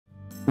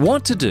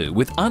What to do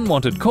with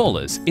unwanted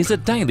callers is a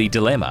daily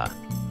dilemma.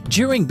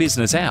 During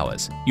business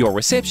hours, your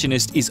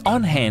receptionist is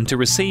on hand to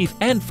receive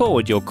and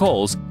forward your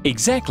calls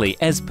exactly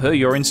as per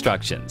your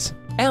instructions.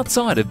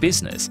 Outside of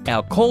business,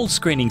 our call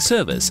screening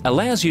service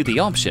allows you the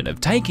option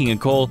of taking a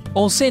call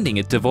or sending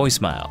it to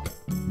voicemail.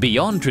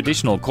 Beyond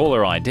traditional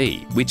caller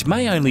ID, which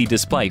may only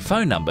display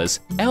phone numbers,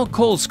 our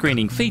call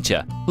screening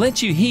feature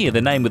lets you hear the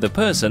name of the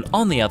person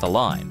on the other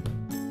line.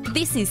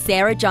 This is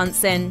Sarah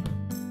Johnson.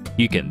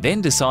 You can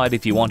then decide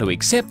if you want to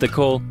accept the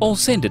call or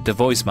send it to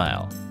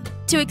voicemail.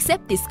 To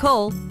accept this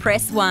call,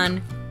 press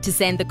 1. To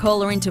send the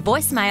caller into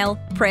voicemail,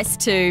 press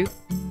 2.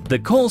 The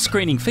call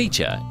screening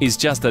feature is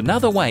just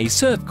another way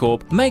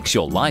Servcorp makes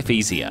your life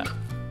easier.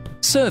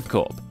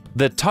 Servcorp,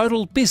 the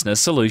total business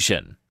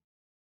solution.